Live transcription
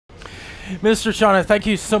Mr. Shauna, thank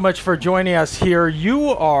you so much for joining us here.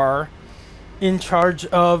 You are in charge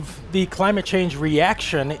of the climate change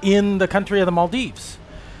reaction in the country of the Maldives.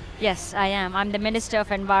 Yes, I am. I'm the Minister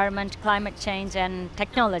of Environment, Climate Change and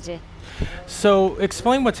Technology. So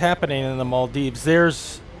explain what's happening in the Maldives.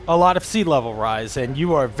 There's a lot of sea level rise and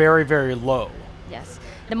you are very, very low. Yes.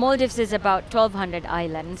 The Maldives is about 1,200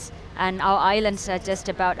 islands, and our islands are just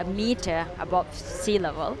about a meter above sea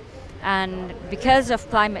level. And because of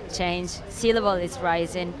climate change, sea level is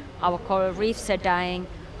rising, our coral reefs are dying,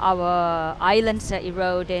 our islands are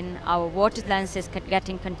eroding, our waterlands is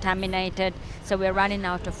getting contaminated, so we're running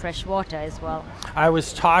out of fresh water as well. I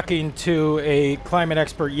was talking to a climate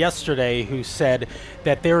expert yesterday who said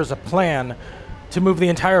that there is a plan to move the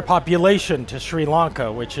entire population to Sri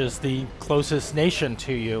Lanka, which is the closest nation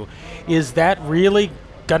to you. Is that really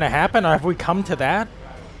going to happen, or have we come to that?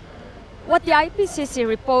 What the IPCC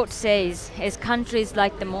report says is countries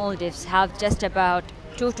like the Maldives have just about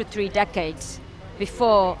 2 to 3 decades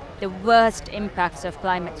before the worst impacts of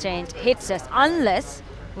climate change hits us, unless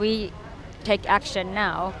we take action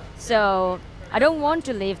now. So I don't want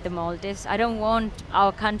to leave the Maldives. I don't want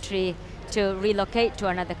our country to relocate to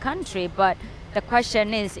another country, but the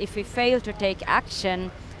question is, if we fail to take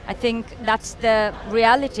action, I think that's the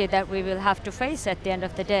reality that we will have to face at the end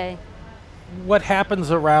of the day. What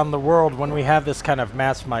happens around the world when we have this kind of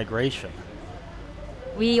mass migration?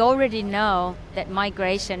 We already know that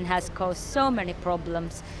migration has caused so many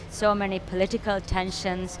problems, so many political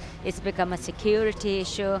tensions. It's become a security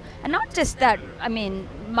issue. And not just that, I mean,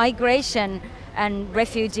 migration and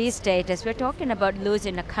refugee status, we're talking about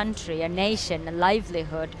losing a country, a nation, a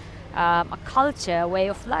livelihood, a culture, a way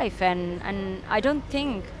of life. And I don't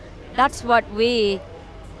think that's what we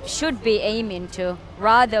should be aiming to.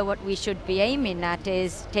 Rather, what we should be aiming at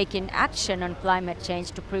is taking action on climate change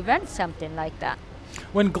to prevent something like that.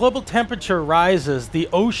 When global temperature rises, the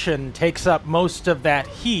ocean takes up most of that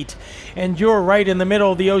heat, and you're right in the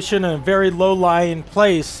middle of the ocean in a very low-lying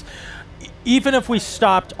place. Even if we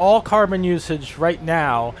stopped all carbon usage right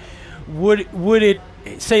now, would it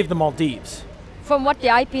save the Maldives? From what the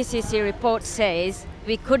IPCC report says,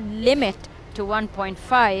 we could limit to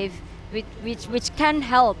 1.5, which can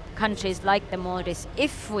help countries like the Maldives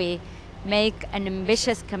if we make an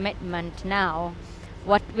ambitious commitment now.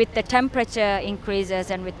 What with the temperature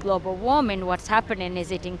increases and with global warming, what's happening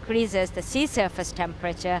is it increases the sea surface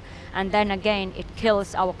temperature, and then again it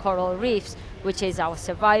kills our coral reefs, which is our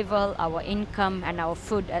survival, our income, and our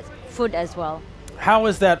food as well. How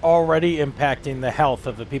is that already impacting the health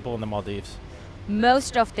of the people in the Maldives?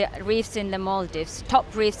 Most of the reefs in the Maldives,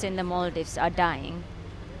 top reefs in the Maldives, are dying,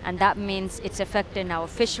 and that means it's affecting our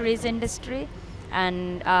fisheries industry,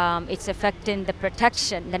 and it's affecting the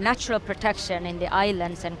protection, the natural protection in the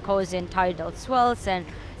islands, and causing tidal swells and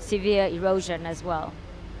severe erosion as well.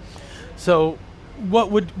 So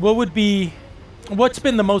what's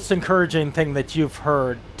been the most encouraging thing that you've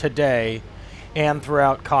heard today and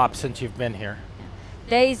throughout COP since you've been here?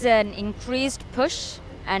 There is an increased push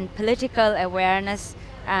and political awareness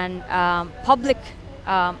and public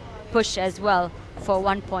push as well for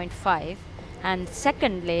 1.5. And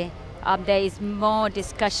secondly, there is more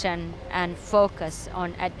discussion and focus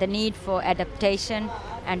on the need for adaptation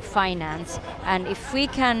and finance. And if we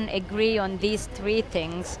can agree on these 3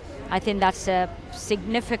 things, I think that's a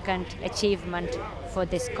significant achievement for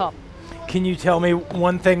this COP. Can you tell me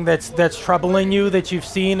one thing that's troubling you that you've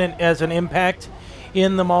seen as an impact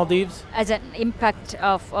in the Maldives? As an impact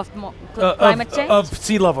of climate change? Of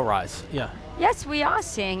sea level rise, yeah. Yes, we are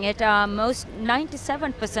seeing it.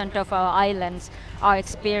 97% of our islands are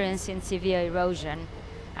experiencing severe erosion,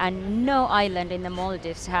 and no island in the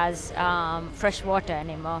Maldives has fresh water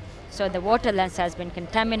anymore. So the waterlands has been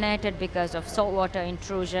contaminated because of saltwater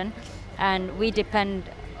intrusion, and we depend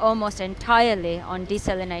almost entirely on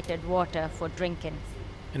desalinated water for drinking.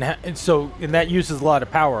 And that uses a lot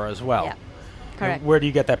of power as well. Yeah, correct. And where do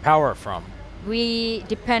you get that power from? We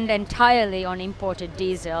depend entirely on imported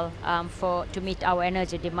diesel to meet our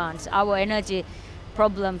energy demands. Our energy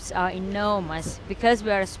problems are enormous. Because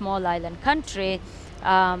we are a small island country,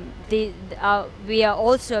 we are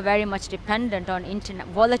also very much dependent on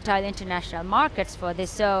volatile international markets for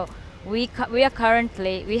this. So we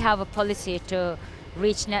have a policy to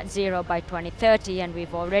reach net zero by 2030, and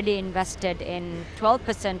we've already invested in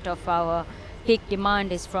 12% of our peak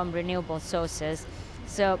demand is from renewable sources.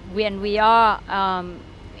 So we are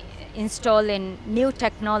installing new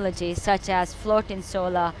technology such as floating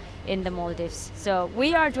solar in the Maldives. So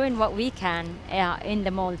we are doing what we can in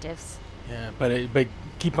the Maldives. Yeah, but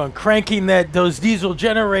keep on cranking those diesel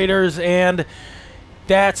generators, and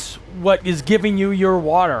that's what is giving you your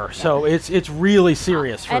water. So it's really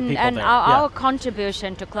serious for people and there. our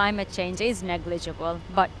contribution to climate change is negligible,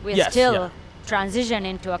 but we're Yes, still yeah. transition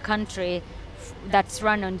into a country that's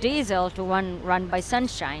run on diesel to one run by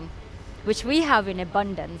sunshine, which we have in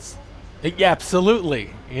abundance. Yeah,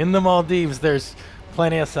 absolutely. In the Maldives, there's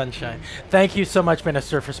plenty of sunshine. Thank you so much,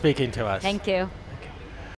 Minister, for speaking to us. Thank you.